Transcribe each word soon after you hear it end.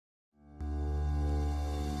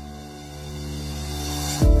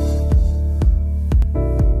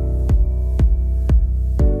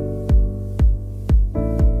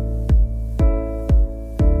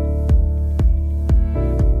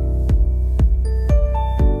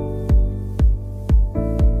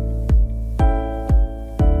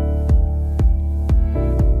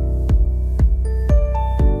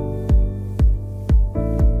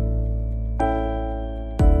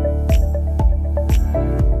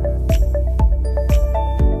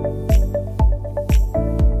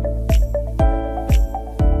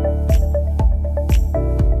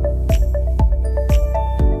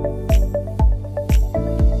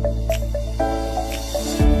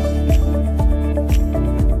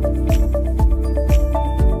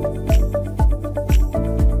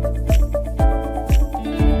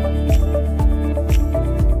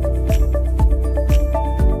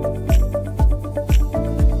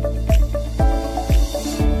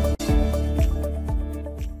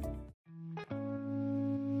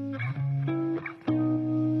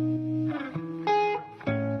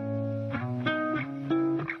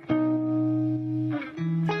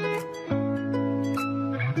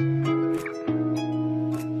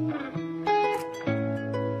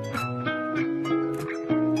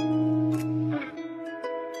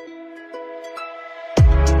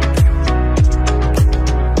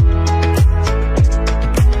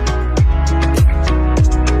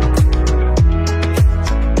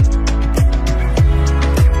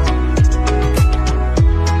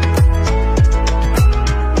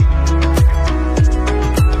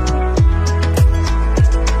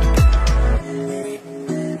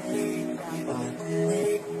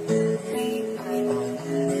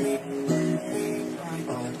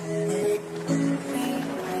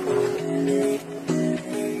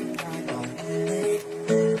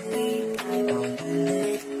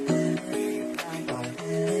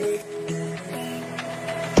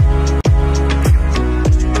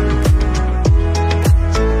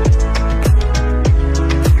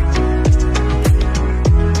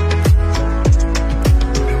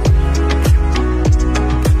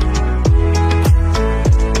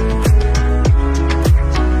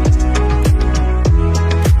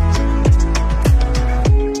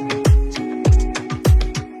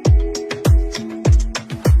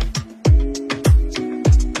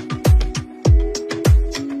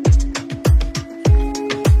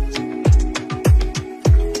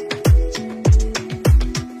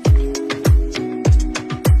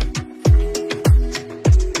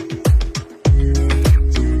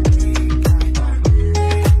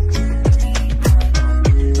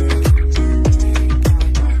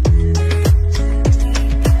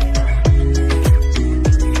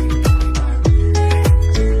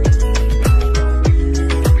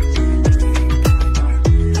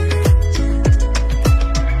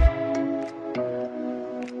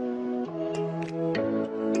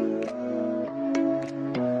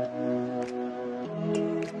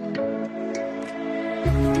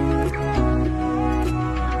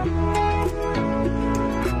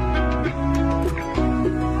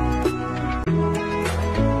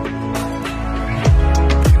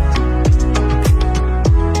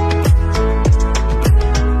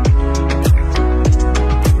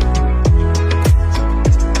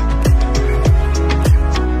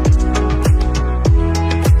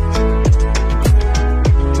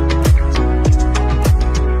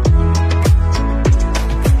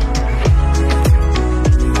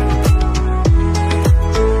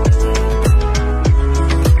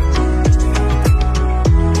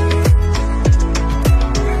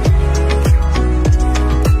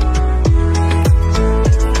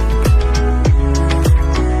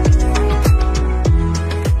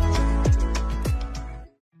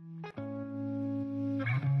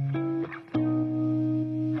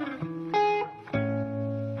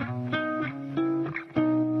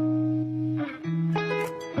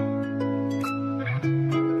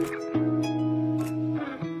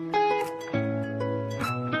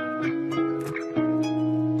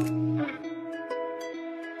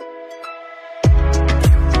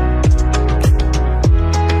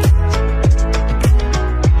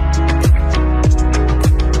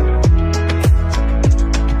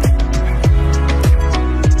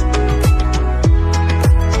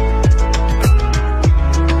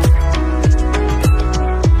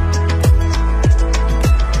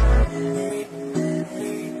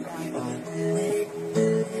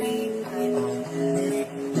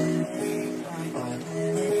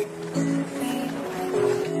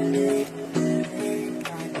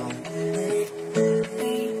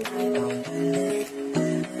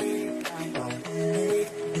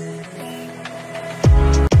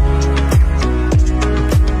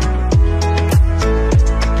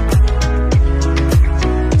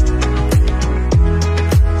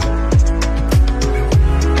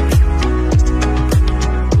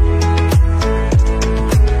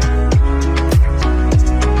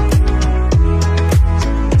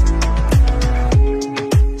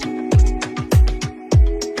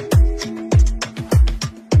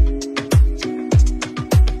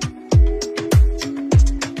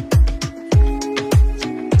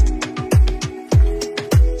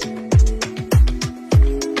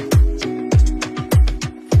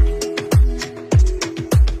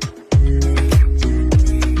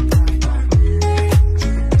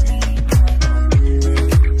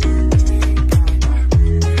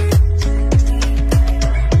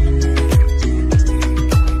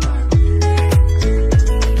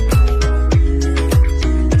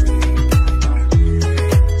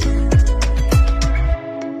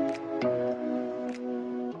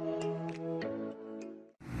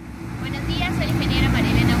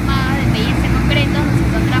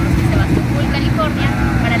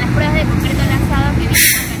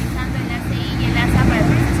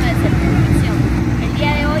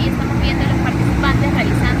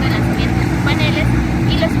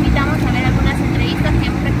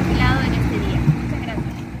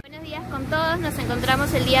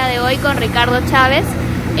día de hoy con Ricardo Chávez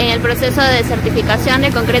en el proceso de certificación de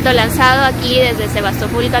concreto lanzado aquí desde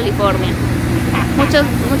Sebastopol, California.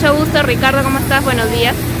 Mucho gusto, Ricardo, ¿cómo estás? Buenos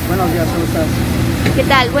días. Buenos días, ¿cómo estás? ¿Qué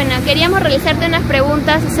tal? Bueno, queríamos realizarte unas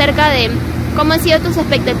preguntas acerca de cómo han sido tus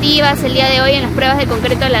expectativas el día de hoy en las pruebas de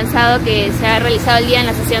concreto lanzado que se ha realizado el día en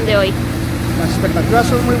la sesión de hoy. Las expectativas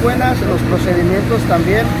son muy buenas, los procedimientos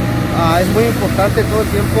también. Es muy importante todo el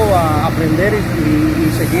tiempo aprender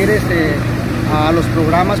y seguir a los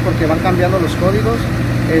programas porque van cambiando los códigos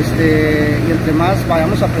y entre más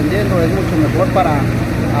vayamos aprendiendo es mucho mejor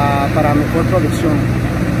para mejor producción.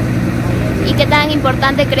 ¿Y qué tan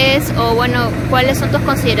importante crees o bueno, cuáles son tus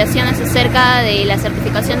consideraciones acerca de la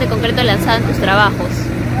certificación de concreto lanzado en tus trabajos?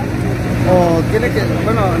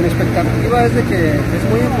 Mi expectativa es de que es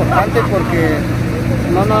muy importante porque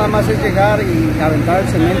no nada más es llegar y aventar el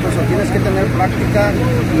cemento, tienes que tener práctica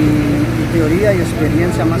y teoría y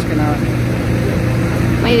experiencia más que nada.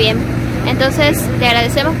 Muy bien, entonces te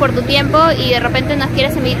agradecemos por tu tiempo y de repente nos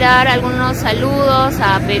quieres invitar algunos saludos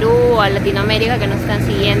a Perú o a Latinoamérica que nos están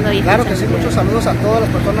siguiendo. Claro que sí, muchos saludos a todas las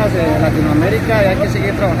personas de Latinoamérica y hay que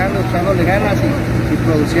seguir trabajando, echándole ganas y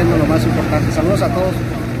produciendo lo más importante. Saludos a todos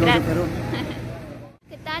los de Perú.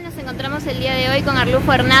 Nos encontramos el día de hoy con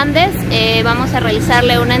Arlufo Hernández. Vamos a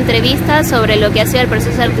realizarle una entrevista sobre lo que ha sido el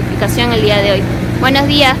proceso de certificación el día de hoy. Buenos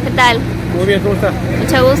días, ¿qué tal? Muy bien, ¿cómo estás?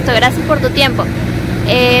 Mucho gusto, gracias por tu tiempo.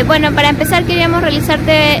 Bueno, para empezar queríamos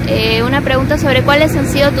realizarte una pregunta sobre cuáles han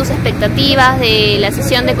sido tus expectativas de la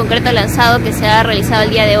sesión de concreto lanzado que se ha realizado el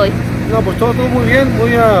día de hoy. No, pues todo muy bien,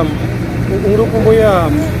 un grupo muy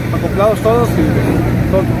acoplados todos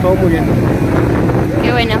y todo muy bien.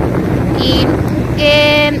 Qué bueno. ¿Y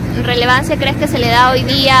qué relevancia crees que se le da hoy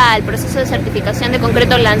día al proceso de certificación de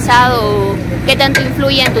concreto lanzado? ¿Qué tanto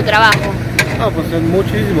influye en tu trabajo? No, pues es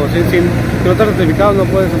muchísimo. Si no estás certificado no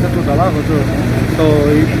puedes hacer tu trabajo.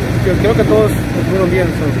 Y yo creo que todos estuvieron bien.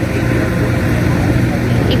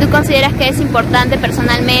 ¿Y tú consideras que es importante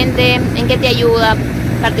personalmente? ¿En qué te ayuda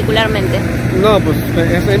particularmente? No, pues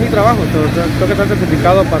es mi trabajo. Tengo que estar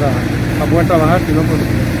certificado para poder trabajar, si no, pues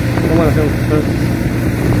 ¿cómo lo hacemos?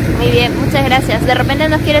 Muy bien, muchas gracias. ¿De repente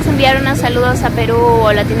nos quieres enviar unos saludos a Perú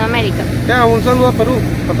o Latinoamérica? Ya, un saludo a Perú,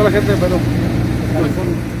 a toda la gente de Perú.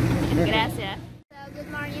 Gracias. So,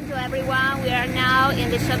 good morning to everyone. We are now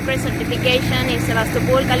in the shotgun certification in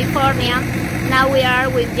Sebastopol, California. Now we are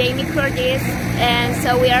with Jamie Curtis, and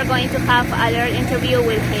so we are going to have another interview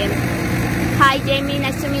with him. Hi Jamie,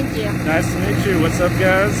 nice to meet you. Nice to meet you. What's up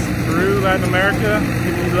guys? Peru, Latin America,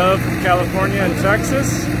 giving you love from California and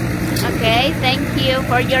Texas. Okay, thank you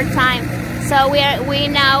for your time. So we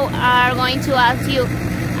now are going to ask you,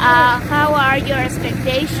 how are your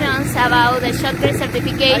expectations about the shotgun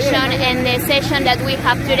certification and the session that we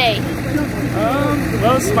have today?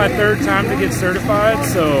 Well, this is my third time to get certified,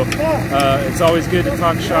 so it's always good to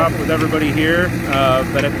talk shop with everybody here.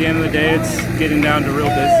 But at the end of the day, it's getting down to real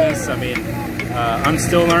business. I mean, I'm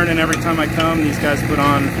still learning every time I come. These guys put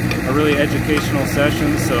on a really educational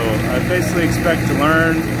session, so I basically expect to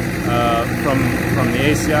learn from the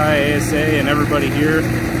ACI, ASA, and everybody here,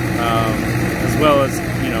 as well as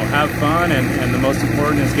have fun, and the most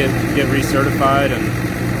important is get recertified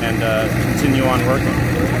and continue on working.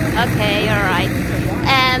 Okay, all right.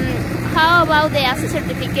 How about the ACI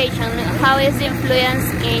certification? How is the influence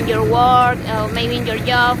in your work, or maybe in your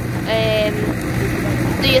job?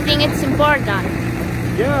 Do you think it's important?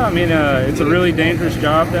 Yeah, I mean, it's a really dangerous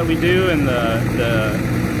job that we do, and the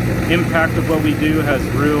impact of what we do has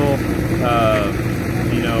real,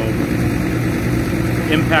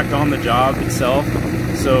 impact on the job itself.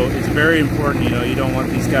 So it's very important, you don't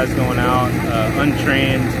want these guys going out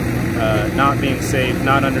untrained, not being safe,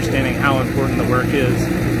 not understanding how important the work is,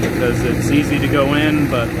 because it's easy to go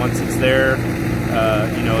in, but once it's there,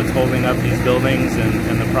 it's holding up these buildings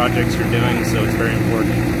and the projects you're doing, so it's very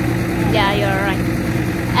important. Yeah, you're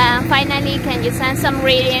right. Finally, can you send some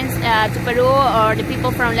greetings to Peru or the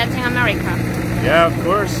people from Latin America? Yeah, of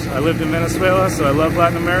course. I lived in Venezuela, so I love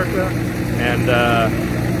Latin America,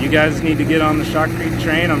 and you guys need to get on the shotcrete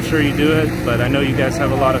train. I'm sure you do it, but I know you guys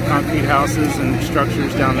have a lot of concrete houses and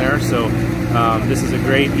structures down there, so this is a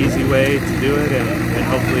great, easy way to do it, and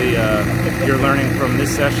hopefully you're learning from this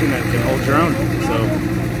session and can hold your own. So,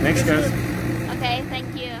 thanks guys. Okay, thank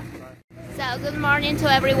you. So, good morning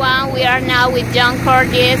to everyone. We are now with John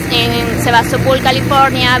Curtis in Sebastopol,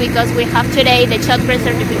 California, because we have today the shotcrete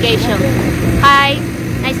certification. Hi,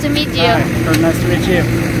 nice to meet you. Hi, nice to meet you.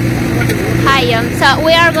 Hi, so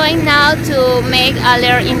we are going now to make a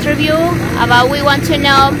little interview about, we want to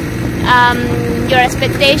know your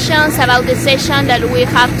expectations about the session that we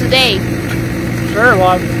have today. Sure,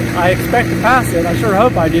 well, I expect to pass it. I sure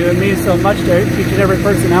hope I do. It means so much to each and every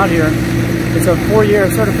person out here. It's a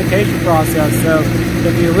 4-year certification process, so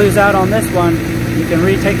if you lose out on this one, you can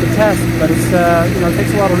retake the test, but it's it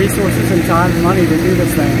takes a lot of resources and time and money to do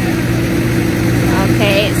this thing.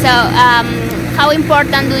 Okay, so how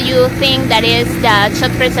important do you think that is the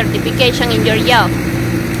shotcrete certification in your job?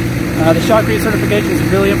 The shotcrete certification is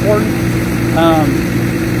really important.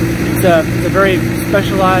 It's a very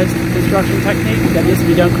specialized construction technique that needs to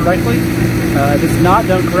be done correctly. If it's not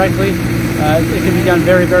done correctly, it can be done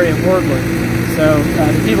very, very horribly. So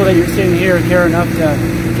the people that you're seeing here care enough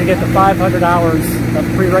to get the 500 hours of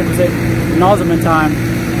prerequisite nozzleman time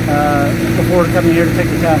before coming here to take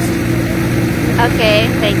the test. Okay,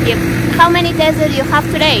 thank you. How many tests did you have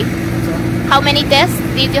today? How many tests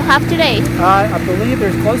did you have today? I believe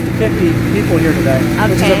there's close to 50 people here today,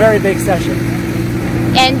 which is a very big session.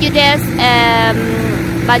 And you test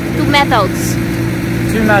by 2 methods?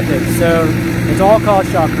 2 methods. So it's all called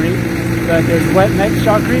shotcrete, but there's wet mix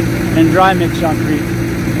shotcrete and dry mix shotcrete.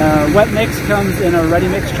 Wet mix comes in a ready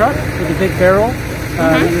mix truck with a big barrel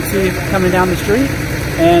that you see coming down the street,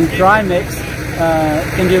 and dry mix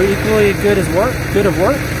can do equally good of work,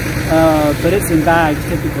 but it's in bags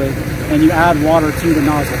typically, and you add water to the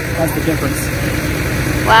nozzle. That's the difference.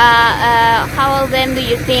 Well, how of them do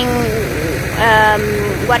you think,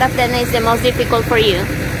 what of them is the most difficult for you?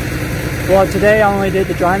 Well, today I only did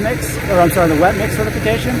the dry mix, the wet mix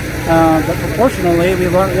certification, but proportionally we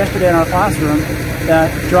learned yesterday in our classroom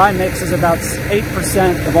that dry mix is about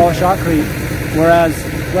 8% of all shotcrete, whereas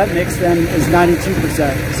wet mix then is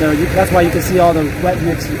 92%. So that's why you can see all the wet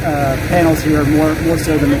mix panels here more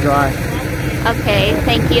so than the dry. Okay,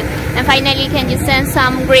 thank you. And finally, can you send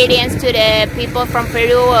some greetings to the people from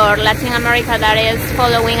Peru or Latin America that is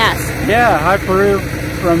following us? Yeah, hi Peru.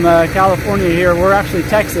 From California here. We're actually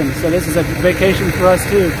Texans, so this is a vacation for us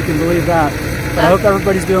too, if you can believe that. But I hope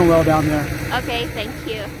everybody's doing well down there. Okay, thank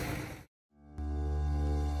you.